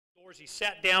He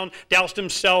sat down, doused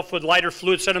himself with lighter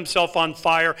fluid, set himself on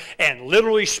fire, and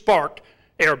literally sparked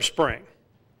Arab Spring.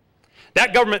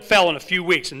 That government fell in a few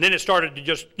weeks, and then it started to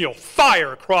just,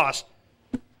 fire across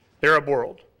the Arab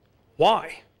world.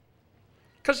 Why?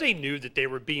 Because they knew that they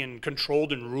were being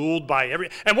controlled and ruled by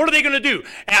and what are they going to do?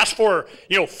 Ask for,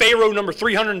 Pharaoh number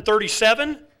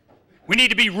 337? We need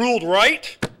to be ruled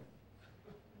right?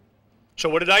 So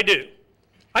what did I do?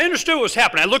 I understood what was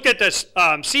happening. I looked at this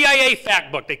CIA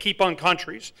fact book they keep on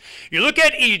countries. You look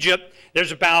at Egypt,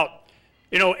 there's about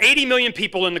 80 million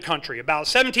people in the country, about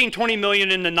 17, 20 million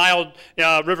in the Nile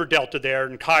River Delta there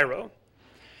in Cairo.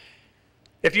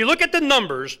 If you look at the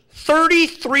numbers,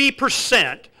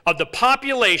 33% of the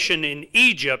population in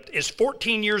Egypt is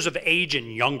 14 years of age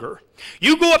and younger.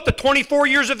 You go up to 24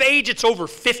 years of age, it's over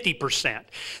 50%.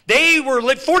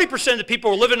 40% of the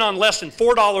people were living on less than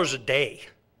 $4 a day.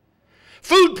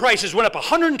 Food prices went up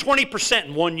 120%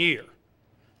 in 1 year.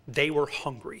 They were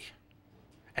hungry.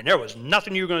 And there was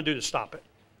nothing you were going to do to stop it.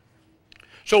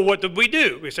 So what did we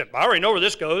do? We said, I already know where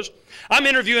this goes. I'm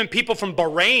interviewing people from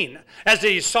Bahrain as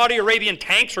the Saudi Arabian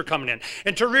tanks were coming in.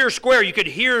 In Tahrir Square, you could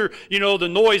hear, the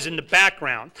noise in the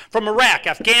background. From Iraq,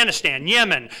 Afghanistan,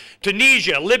 Yemen,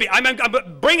 Tunisia, Libya.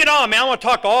 Bring it on, man. I want to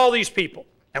talk to all these people.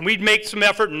 And we'd make some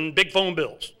effort and big phone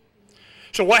bills.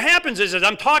 So what happens is, as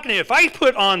I'm talking to you, if I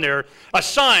put on there a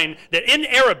sign that in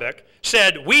Arabic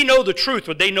said, we know the truth,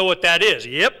 would they know what that is?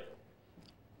 Yep.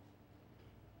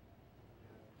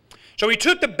 So we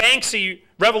took the Banksy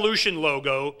Revolution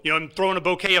logo, and throwing a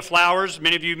bouquet of flowers.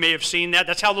 Many of you may have seen that.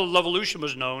 That's how the revolution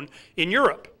was known in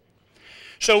Europe.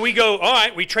 So we go, all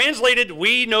right, we translated,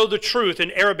 we know the truth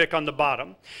in Arabic on the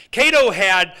bottom. Cato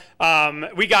had,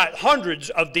 we got hundreds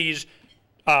of these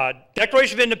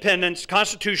Declaration of Independence,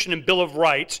 Constitution, and Bill of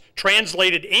Rights,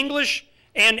 translated English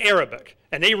and Arabic.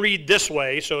 And they read this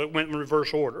way, so it went in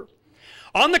reverse order.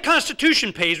 On the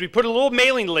Constitution page, we put a little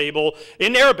mailing label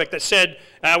in Arabic that said,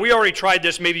 we already tried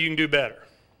this, maybe you can do better.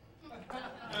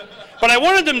 But I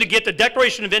wanted them to get the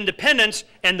Declaration of Independence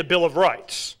and the Bill of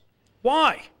Rights.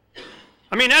 Why?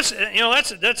 I mean, it's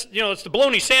the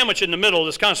bologna sandwich in the middle of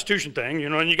this Constitution thing,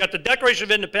 and you got the Declaration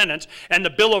of Independence and the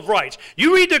Bill of Rights.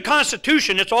 You read the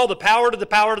Constitution, it's all the power to the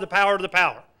power to the power to the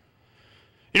power.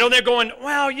 They're going,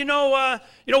 well,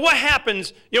 what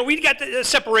happens, we got the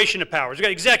separation of powers. We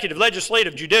got executive,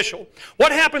 legislative, judicial.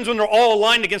 What happens when they're all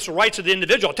aligned against the rights of the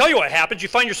individual? I'll tell you what happens. You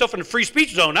find yourself in a free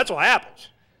speech zone. That's what happens.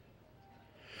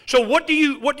 So what do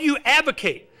you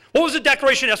advocate? What was the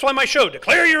Declaration? That's why my show,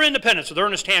 Declare Your Independence with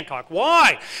Ernest Hancock.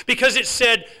 Why? Because it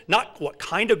said not what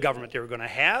kind of government they were going to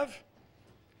have.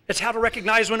 It's how to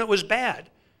recognize when it was bad.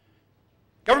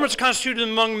 Government's constituted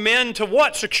among men to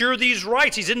what? Secure these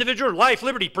rights, these individual life,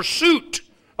 liberty, pursuit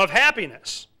of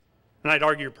happiness. And I'd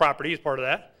argue property is part of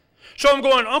that. So I'm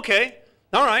going, okay,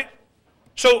 all right.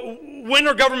 So when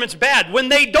are governments bad? When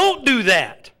they don't do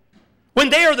that. When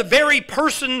they are the very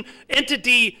person,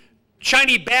 entity,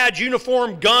 shiny badge,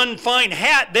 uniform, gun, fine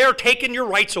hat, they're taking your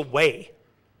rights away.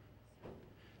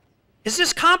 Is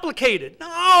this complicated?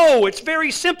 No, it's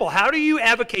very simple. How do you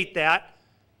advocate that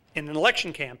in an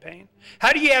election campaign?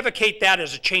 How do you advocate that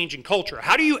as a change in culture?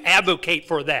 How do you advocate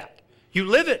for that? You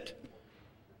live it.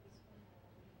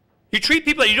 You treat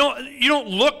people, you don't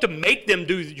look to make them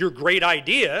do your great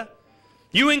idea.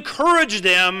 You encourage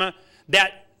them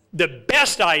that the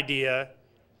best idea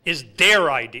is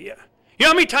their idea. You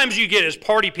know how many times you get as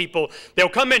party people, they'll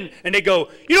come in and they go,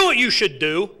 you know what you should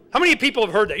do? How many people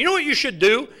have heard that? You know what you should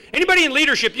do? Anybody in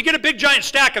leadership, you get a big giant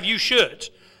stack of you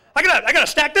shoulds. I got a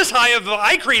stack this high of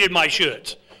I created my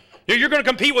shoulds. You're going to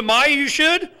compete with my you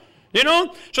should?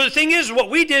 So the thing is, what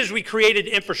we did is we created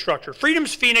infrastructure.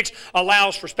 Freedom's Phoenix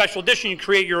allows for special edition. You can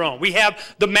create your own. We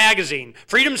have the magazine,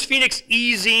 Freedom's Phoenix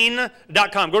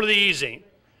ezine.com. Go to the ezine.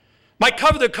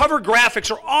 The cover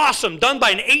graphics are awesome, done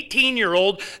by an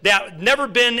 18-year-old that never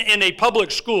been in a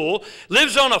public school,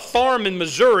 lives on a farm in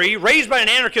Missouri, raised by an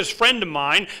anarchist friend of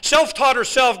mine, self-taught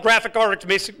herself, graphic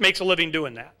artist, makes a living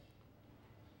doing that.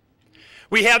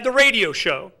 We have the radio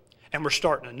show, and we're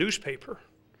starting a newspaper.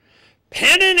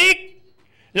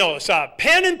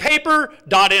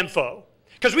 penandpaper.info.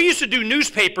 Because we used to do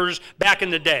newspapers back in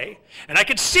the day, and I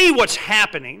could see what's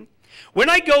happening. When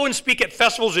I go and speak at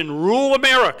festivals in rural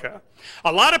America,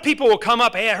 a lot of people will come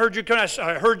up, hey, I heard you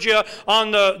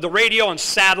on the radio on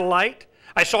satellite.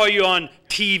 I saw you on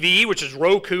TV, which is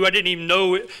Roku. I didn't even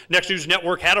know Next News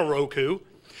Network had a Roku.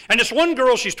 And this one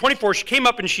girl, she's 24, she came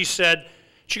up and she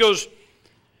goes,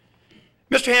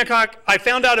 Mr. Hancock, I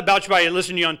found out about you by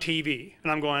listening to you on TV.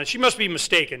 And I'm going, she must be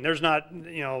mistaken. There's not,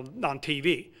 on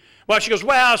TV. Well, she goes,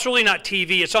 well, it's really not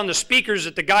TV. It's on the speakers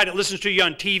that the guy that listens to you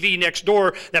on TV next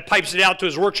door that pipes it out to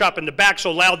his workshop in the back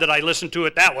so loud that I listen to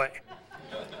it that way.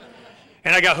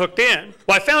 And I got hooked in.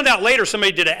 Well, I found out later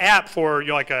somebody did an app for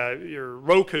your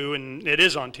Roku, and it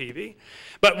is on TV.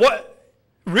 But what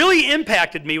really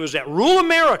impacted me was that rural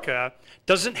America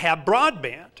doesn't have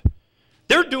broadband.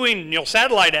 They're doing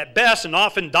satellite at best and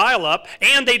often dial-up,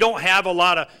 and they don't have a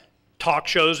lot of talk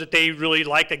shows that they really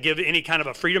like that give any kind of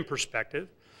a freedom perspective.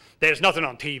 There's nothing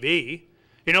on TV.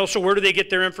 So where do they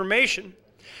get their information?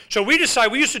 So we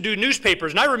decided, we used to do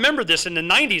newspapers, and I remember this in the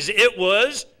 90s. It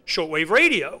was shortwave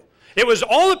radio. It was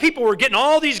all the people were getting,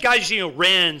 all these guys,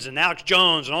 Renz and Alex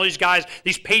Jones and all these guys,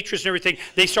 these patriots and everything,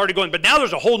 they started going. But now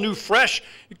there's a whole new fresh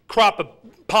crop of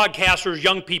podcasters,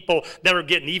 young people that are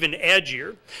getting even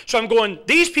edgier. So I'm going,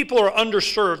 these people are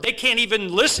underserved. They can't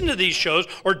even listen to these shows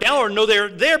or download or know they're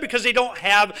there because they don't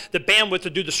have the bandwidth to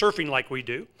do the surfing like we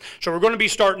do. So we're going to be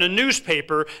starting a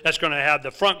newspaper that's going to have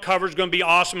the front cover is going to be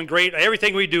awesome and great.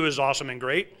 Everything we do is awesome and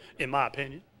great, in my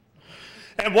opinion.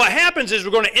 And what happens is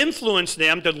we're going to influence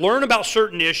them to learn about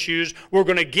certain issues. We're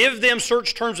going to give them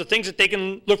search terms of things that they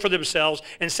can look for themselves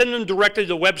and send them directly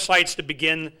to websites to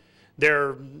begin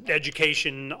their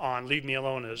education on leave me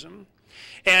aloneism.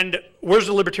 And where's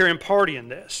the Libertarian Party in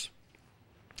this?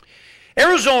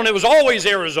 Arizona, it was always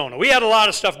Arizona. We had a lot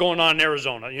of stuff going on in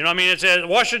Arizona. It's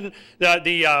Washington,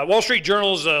 the Wall Street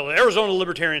Journal's Arizona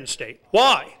Libertarian state.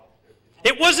 Why?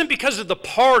 It wasn't because of the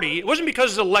party. It wasn't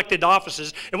because of the elected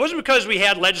offices. It wasn't because we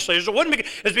had legislators.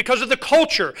 It's because of the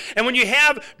culture. And when you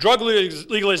have drug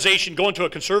legalization going to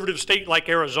a conservative state like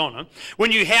Arizona,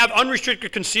 when you have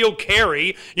unrestricted concealed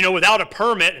carry, without a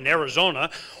permit in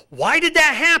Arizona, why did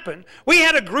that happen? We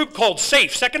had a group called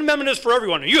SAFE. Second Amendment is for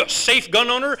everyone. Are you a safe gun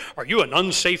owner? Are you an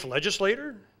unsafe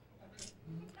legislator?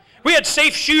 We had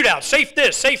safe shootouts, safe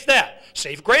this, safe that.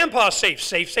 Safe grandpa, safe,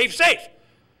 safe, safe, safe.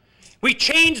 We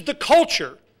changed the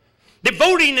culture. The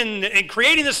voting and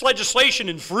creating this legislation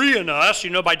and freeing us,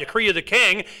 by decree of the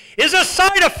king, is a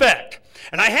side effect.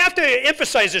 And I have to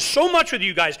emphasize this so much with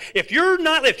you guys. If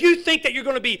you think that you're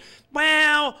going to be,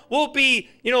 we'll be,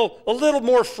 a little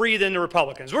more free than the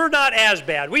Republicans. We're not as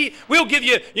bad. We'll give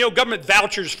you, government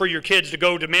vouchers for your kids to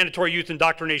go to mandatory youth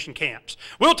indoctrination camps.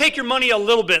 We'll take your money a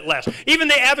little bit less. Even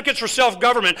the advocates for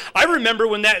self-government, I remember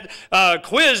when that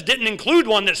quiz didn't include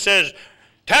one that says,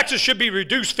 taxes should be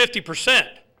reduced 50%.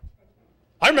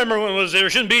 I remember when it was there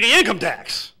shouldn't be any income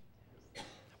tax.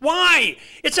 Why?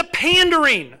 It's a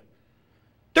pandering.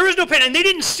 There is no pandering, and they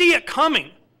didn't see it coming.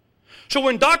 So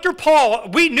when Dr. Paul,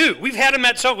 we knew, we've had him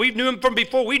we knew him from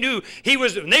before, we knew he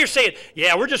was, and they were saying,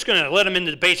 yeah, we're just going to let him in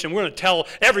the debates and we're going to tell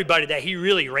everybody that he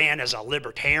really ran as a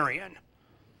libertarian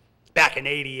back in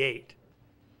 '88.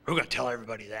 We're going to tell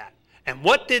everybody that. And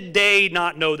what did they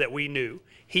not know that we knew?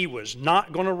 He was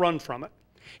not going to run from it.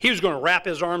 He was going to wrap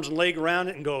his arms and leg around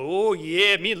it and go, oh,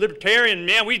 yeah, me Libertarian,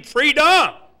 man, we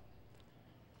freedom.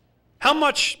 How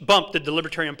much bump did the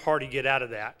Libertarian Party get out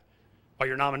of that while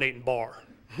you're nominating Barr?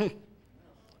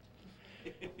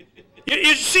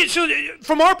 See, so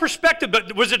from our perspective,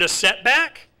 but was it a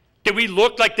setback? Did we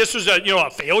look like this was a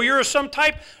failure of some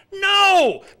type?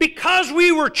 No, because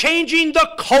we were changing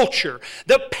the culture,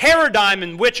 the paradigm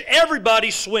in which everybody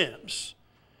swims.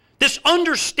 This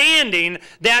understanding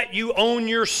that you own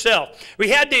yourself. We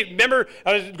had to, remember,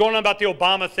 I was going on about the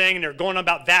Obama thing, and they're going on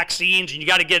about vaccines, and you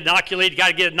got to get inoculated,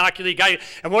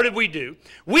 and what did we do?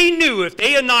 We knew if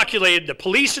they inoculated the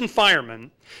police and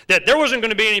firemen, that there wasn't going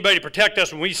to be anybody to protect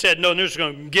us when we said, no, they're just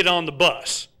going to get on the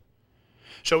bus.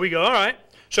 So we go, all right.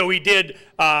 So we did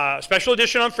a special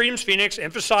edition on Freedom's Phoenix,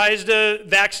 emphasized the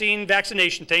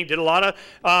vaccination thing, did a lot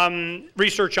of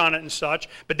research on it and such,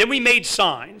 but then we made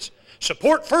signs.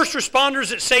 Support first responders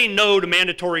that say no to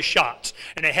mandatory shots.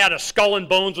 And it had a skull and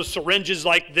bones with syringes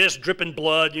like this, dripping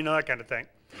blood, that kind of thing.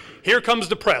 Here comes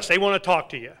the press. They want to talk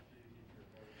to you.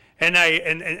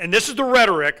 And this is the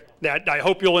rhetoric that I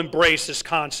hope you'll embrace this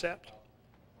concept.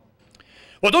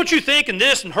 Well, don't you think in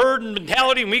this and herd and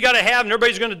mentality and we got to have and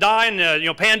everybody's going to die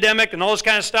and pandemic and all this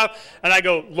kind of stuff? And I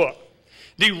go, look.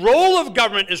 The role of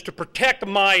government is to protect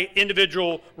my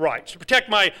individual rights, to protect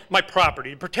my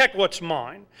property, to protect what's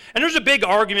mine. And there's a big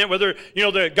argument whether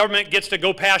the government gets to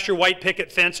go past your white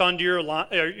picket fence onto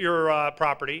your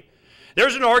property.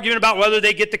 There's an argument about whether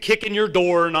they get to kick in your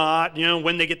door or not,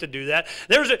 when they get to do that.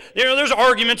 There's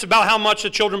arguments about how much the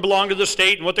children belong to the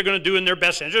state and what they're going to do in their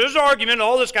best interest. There's an argument,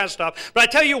 all this kind of stuff. But I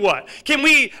tell you what,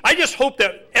 I just hope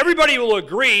that everybody will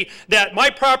agree that my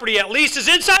property at least is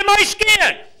inside my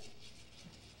skin.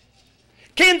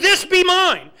 Can this be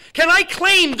mine? Can I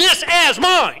claim this as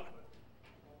mine?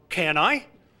 Can I?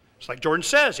 It's like Jordan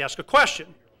says, you ask a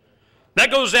question. That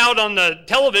goes out on the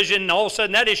television, and all of a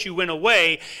sudden that issue went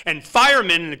away, and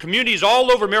firemen in the communities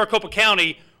all over Maricopa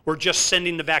County were just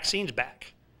sending the vaccines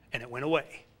back, and it went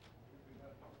away.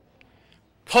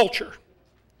 Culture,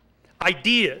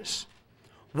 ideas,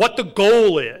 what the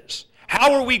goal is.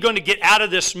 How are we going to get out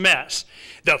of this mess?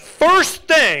 The first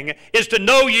thing is to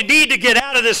know you need to get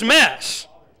out of this mess,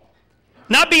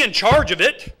 not be in charge of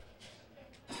it.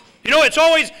 You know, it's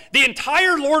always the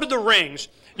entire Lord of the Rings.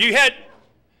 You had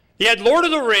Lord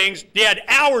of the Rings, you had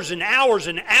hours and hours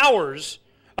and hours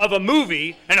of a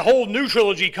movie and a whole new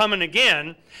trilogy coming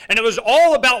again, and it was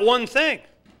all about one thing.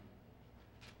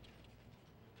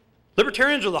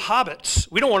 Libertarians are the hobbits.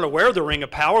 We don't want to wear the ring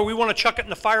of power. We want to chuck it in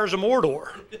the fires of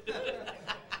Mordor.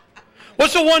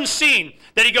 What's the one scene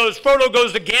that Frodo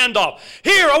goes to Gandalf,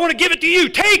 here, I want to give it to you,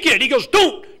 take it. He goes,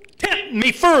 don't tempt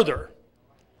me further.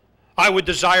 I would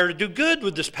desire to do good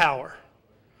with this power,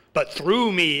 but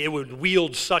through me it would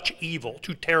wield such evil,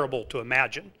 too terrible to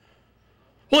imagine.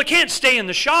 Well, it can't stay in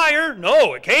the Shire.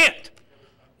 No, it can't.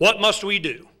 What must we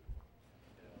do?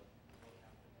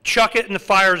 Chuck it in the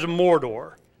fires of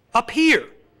Mordor. Up here.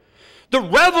 The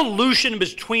revolution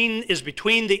is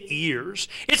between the ears.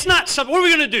 It's not something, what are we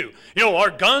going to do? You know, our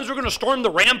guns, we're going to storm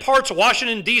the ramparts of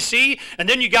Washington, D.C., and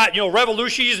then you got,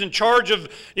 revolutionaries in charge of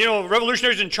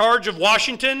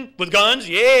Washington with guns.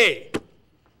 Yay.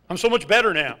 I'm so much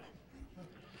better now.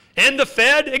 And the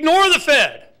Fed? Ignore the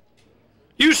Fed.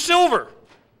 Use silver.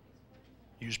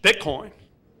 Use Bitcoin.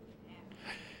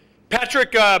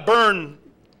 Patrick Byrne,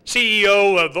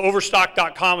 CEO of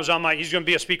Overstock.com, he's going to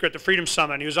be a speaker at the Freedom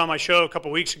Summit. He was on my show a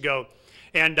couple weeks ago,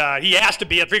 and he asked to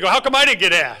be at Freedom. How come I didn't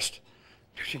get asked?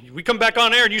 We come back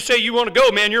on air and you say you want to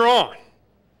go, man, you're on.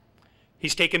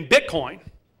 He's taking Bitcoin.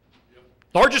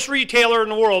 Largest retailer in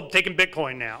the world taking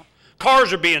Bitcoin now.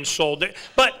 Cars are being sold.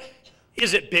 But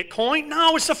is it Bitcoin?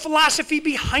 No, it's the philosophy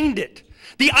behind it.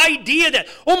 The idea that,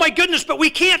 oh my goodness, but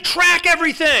we can't track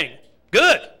everything.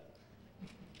 Good.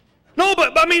 No,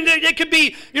 but I mean, it could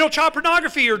be, child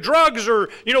pornography or drugs or,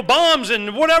 bombs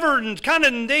and whatever, and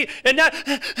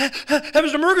that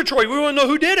was a murgatroyd. We want to know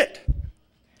who did it.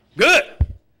 Good.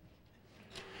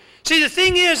 See, the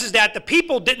thing is that the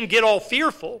people didn't get all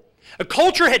fearful. A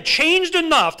culture had changed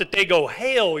enough that they go,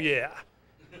 hell yeah.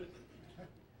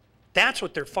 That's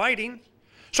what they're fighting.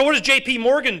 So what does J.P.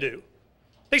 Morgan do?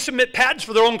 They submit patents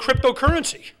for their own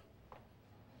cryptocurrency.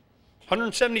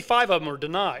 175 of them are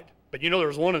denied. But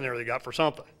there's one in there they got for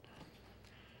something.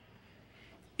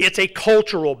 It's a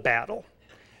cultural battle.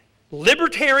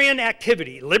 Libertarian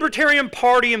activity, Libertarian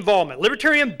Party involvement,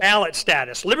 Libertarian ballot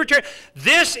status,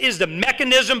 this is the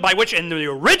mechanism by which, in the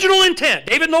original intent,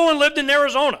 David Nolan lived in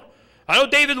Arizona. I know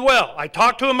David well. I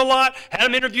talked to him a lot, had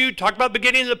him interviewed, talked about the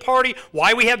beginning of the party,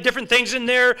 why we have different things in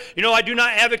there. I do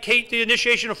not advocate the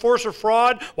initiation of force or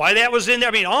fraud, why that was in there.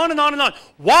 I mean, on and on and on.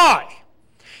 Why?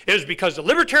 It was because the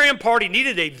Libertarian Party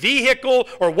needed a vehicle,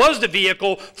 or was the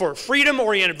vehicle, for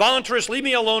freedom-oriented voluntarist,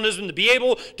 leave-me-aloneism to be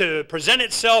able to present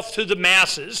itself to the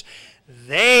masses.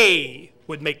 They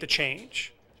would make the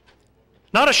change.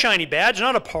 Not a shiny badge,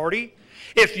 not a party.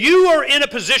 If you are in a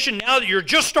position now that you're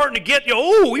just starting to get,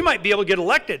 we might be able to get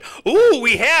elected.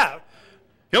 We have.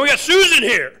 We got Susan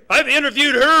here. I've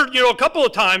interviewed her, a couple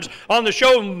of times on the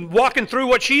show, walking through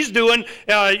what she's doing,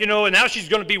 and now she's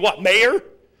going to be what, mayor?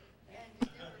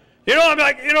 I'm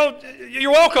like,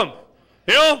 you're welcome.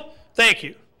 Thank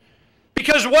you.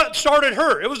 Because what started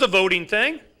her? It was the voting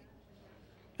thing.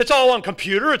 It's all on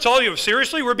computer. It's all,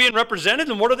 seriously, we're being represented,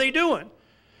 and what are they doing?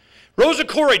 Rosa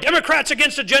Corey, Democrats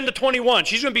against Agenda 21.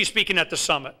 She's going to be speaking at the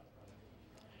summit.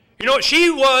 She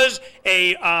was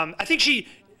I think she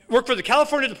worked for the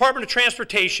California Department of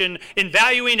Transportation in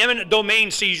valuing eminent domain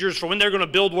seizures for when they're going to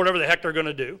build whatever the heck they're going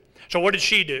to do. So what did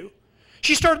she do?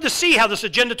 She started to see how this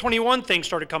Agenda 21 thing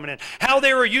started coming in, how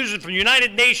they were using it from the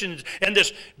United Nations and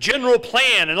this general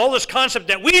plan and all this concept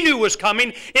that we knew was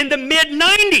coming in the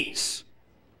mid-90s.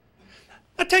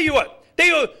 I'll tell you what,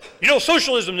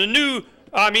 socialism,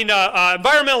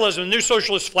 environmentalism, the new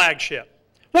socialist flagship.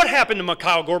 What happened to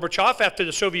Mikhail Gorbachev after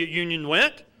the Soviet Union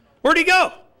went? Where'd he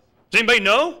go? Does anybody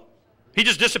know? He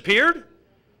just disappeared?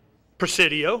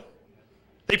 Presidio.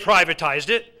 They privatized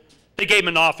it. They gave him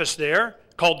an office there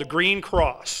called the Green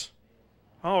Cross.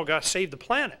 Oh, God, save the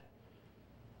planet.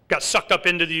 Got sucked up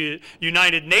into the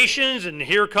United Nations, and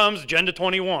here comes Agenda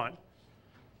 21.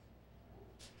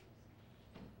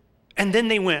 And then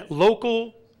they went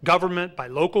local government by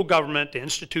local government to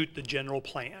institute the general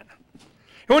plan.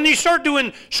 And when you start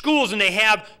doing schools and they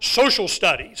have social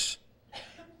studies,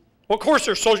 well, of course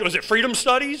they're social. Is it freedom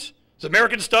studies? Is it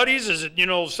American studies? Is it,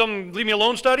 some leave me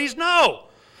alone studies? No.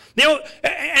 You know,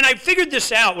 and I figured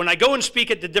this out when I go and speak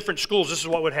at the different schools. This is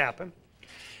what would happen.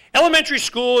 Elementary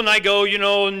school, and I go, you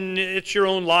know, and it's your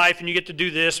own life, and you get to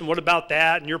do this, and what about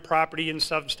that, and your property and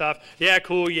stuff. Yeah,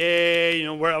 cool, yay, you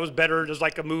know, where I was better, it was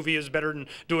like a movie, it was better than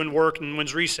doing work and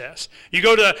when's recess. You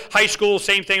go to high school,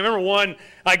 same thing. I remember one,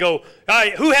 I go,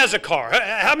 who has a car?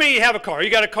 How many have a car? You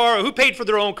got a car? Who paid for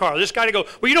their own car? This guy to go,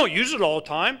 well, you don't use it all the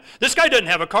time. This guy doesn't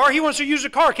have a car. He wants to use a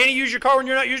car. Can't he use your car when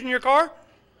you're not using your car?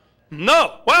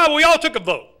 No. Well, we all took a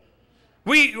vote.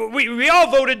 We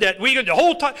all voted that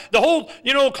the whole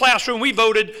you know classroom, we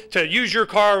voted to use your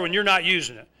car when you're not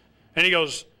using it. And he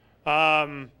goes,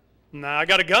 nah, I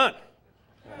got a gun.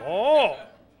 Oh.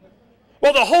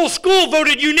 Well, the whole school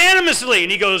voted unanimously.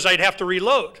 And he goes, I'd have to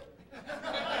reload.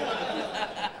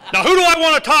 Now, who do I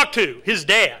want to talk to? His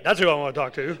dad. That's who I want to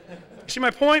talk to. See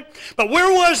my point? But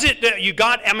where was it that you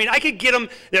got, I mean, I could get them,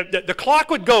 the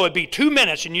clock would go, it'd be 2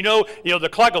 minutes, and you know, the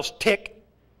clock goes tick,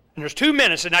 and there's 2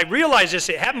 minutes, and I realized this,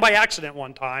 it happened by accident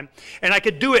one time, and I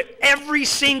could do it every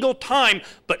single time,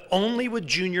 but only with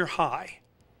junior high.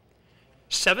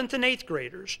 7th and 8th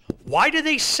graders, why do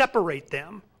they separate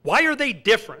them? Why are they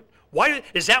different?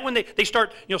 Is that when they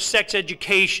start, you know, sex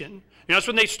education? You know, that's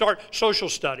when they start social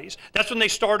studies. That's when they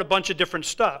start a bunch of different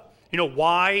stuff. You know,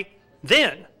 why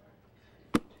then?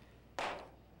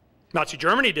 Nazi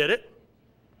Germany did it.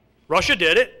 Russia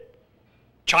did it.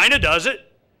 China does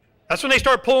it. That's when they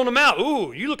start pulling them out.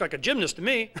 Ooh, you look like a gymnast to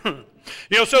me. You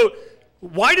know, so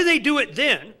why do they do it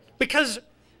then? Because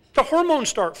the hormones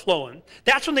start flowing.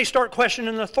 That's when they start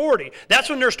questioning authority. That's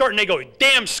when they're starting, they go,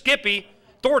 damn Skippy,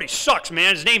 authority sucks,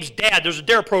 man. His name's Dad. There's a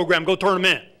DARE program. Go turn him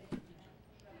in.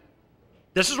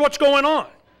 This is what's going on.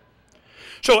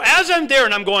 So as I'm there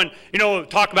and I'm going, you know,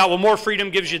 talk about, well, more freedom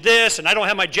gives you this, and I don't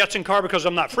have my Jetson car because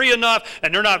I'm not free enough,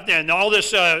 and they're not, and all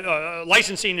this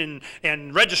licensing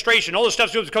and registration, all this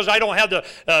stuff is because I don't have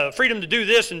the freedom to do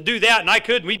this and do that,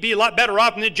 and we'd be a lot better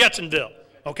off in Jetsonville,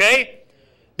 okay?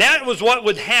 That was what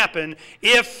would happen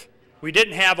if we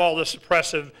didn't have all the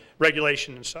suppressive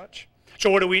regulation and such.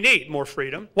 So what do we need? More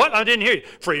freedom. What? I didn't hear you.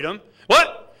 Freedom.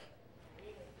 What?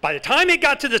 By the time it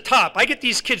got to the top, I get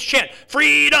these kids chant,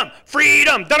 freedom,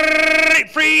 freedom,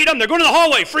 freedom. They're going to the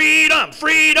hallway, freedom,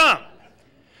 freedom.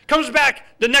 Comes back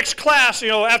the next class, you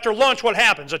know, after lunch, what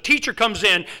happens? A teacher comes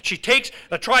in, she takes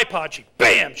a tripod,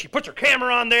 she puts her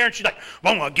camera on there, and she's like,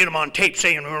 well, I'm going to get them on tape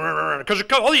saying, because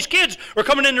all these kids are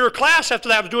coming into her class after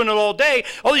that, was doing it all day.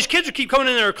 All these kids would keep coming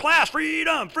into her class,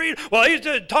 freedom, freedom. Well, he's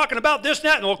talking about this and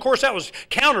that, and well, of course that was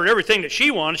counter to everything that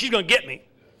she wanted. She's going to get me.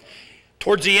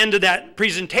 Towards the end of that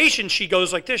presentation, she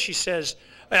goes like this. She says,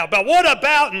 but what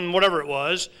about, and whatever it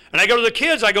was. And I go to the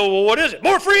kids, I go, well, what is it?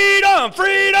 More freedom,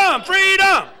 freedom,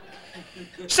 freedom.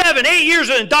 7, 8 years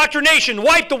of indoctrination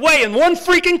wiped away in one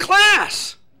freaking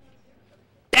class.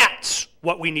 That's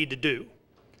what we need to do.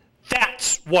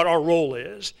 That's what our role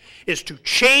is to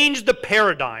change the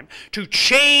paradigm, to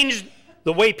change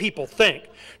the way people think,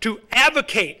 to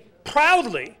advocate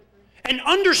proudly and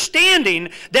understanding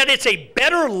that it's a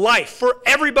better life for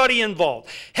everybody involved.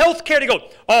 Healthcare, they go,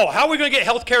 oh, how are we going to get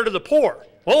healthcare to the poor?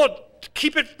 Well,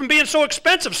 keep it from being so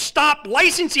expensive. Stop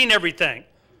licensing everything.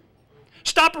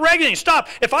 Stop regulating. Stop.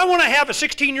 If I want to have a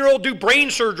 16-year-old do brain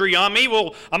surgery on me,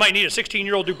 well, I might need a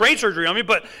 16-year-old do brain surgery on me,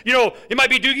 but, you know, it might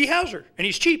be Doogie Howser, and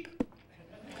he's cheap.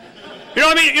 You know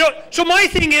what I mean? You know, so my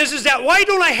thing is that why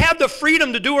don't I have the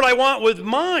freedom to do what I want with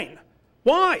mine?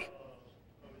 Why?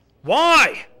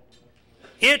 Why?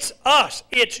 It's us,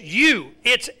 it's you,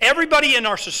 it's everybody in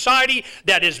our society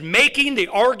that is making the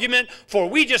argument for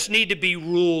we just need to be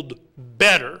ruled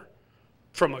better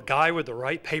from a guy with the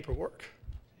right paperwork.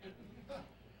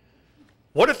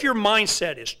 What if your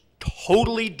mindset is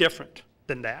totally different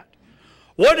than that?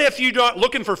 What if you're not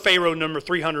looking for Pharaoh number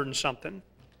 300 and something?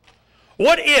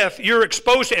 What if you're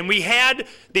exposed to, and we had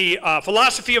the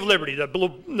philosophy of liberty,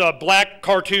 the black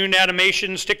cartoon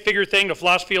animation stick figure thing, the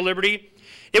philosophy of liberty.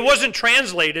 It wasn't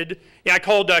translated. I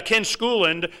called Ken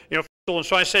Schooland, you know, and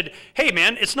so I said, hey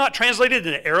man, it's not translated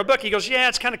into Arabic. He goes, yeah,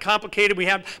 it's kind of complicated.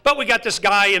 But we got this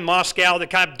guy in Moscow that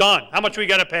kind of done. How much we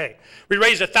got to pay? We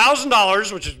raised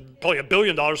 $1,000, which is probably $1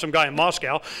 billion, some guy in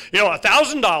Moscow. You know,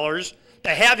 $1,000 to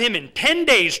have him in 10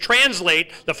 days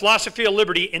translate the philosophy of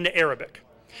liberty into Arabic.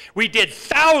 We did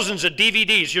thousands of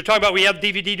DVDs. You're talking about we have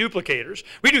DVD duplicators.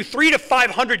 We do 300 to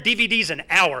 500 DVDs an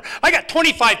hour. I got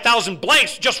 25,000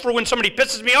 blanks just for when somebody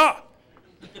pisses me off.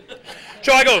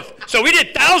 So I go, so we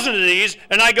did thousands of these,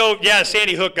 and I go, yeah,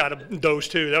 Sandy Hook got a dose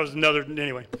too. That was another,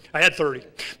 anyway, I had 30.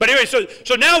 But anyway,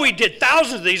 so now we did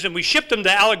thousands of these, and we shipped them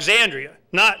to Alexandria,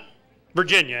 not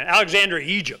Virginia, Alexandria,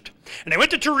 Egypt. And they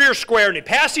went to Tahrir Square, and they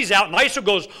passed these out, and ISO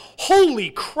goes, holy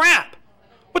crap,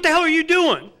 what the hell are you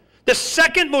doing? The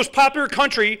second most popular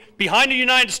country behind the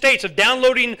United States of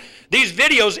downloading these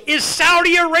videos is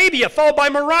Saudi Arabia, followed by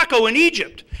Morocco and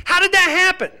Egypt. How did that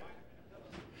happen?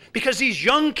 Because these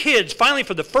young kids finally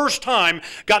for the first time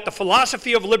got the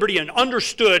philosophy of liberty and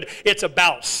understood it's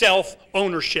about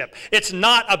self-ownership. It's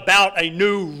not about a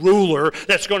new ruler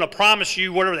that's going to promise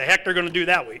you whatever the heck they're going to do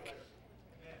that week.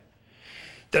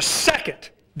 The second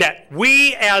that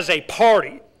we as a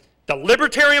party, the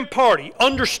Libertarian Party,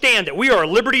 understand that we are a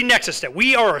liberty nexus, that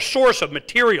we are a source of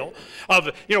material,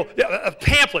 of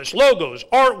pamphlets, logos,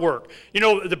 artwork,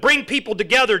 to bring people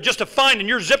together just to find in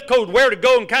your zip code where to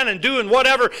go and kind of do and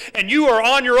whatever, and you are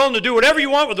on your own to do whatever you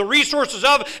want with the resources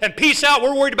of, and peace out.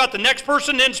 We're worried about the next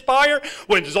person to inspire.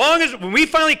 When we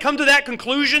finally come to that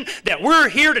conclusion that we're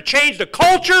here to change the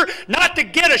culture, not to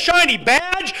get a shiny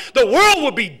badge, the world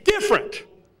will be different.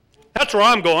 That's where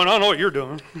I'm going. I don't know what you're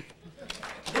doing.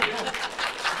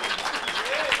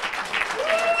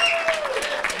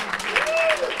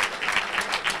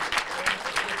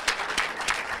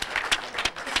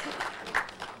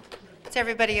 Is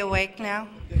everybody awake now?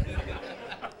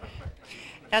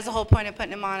 That's the whole point of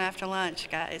putting them on after lunch,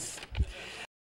 guys.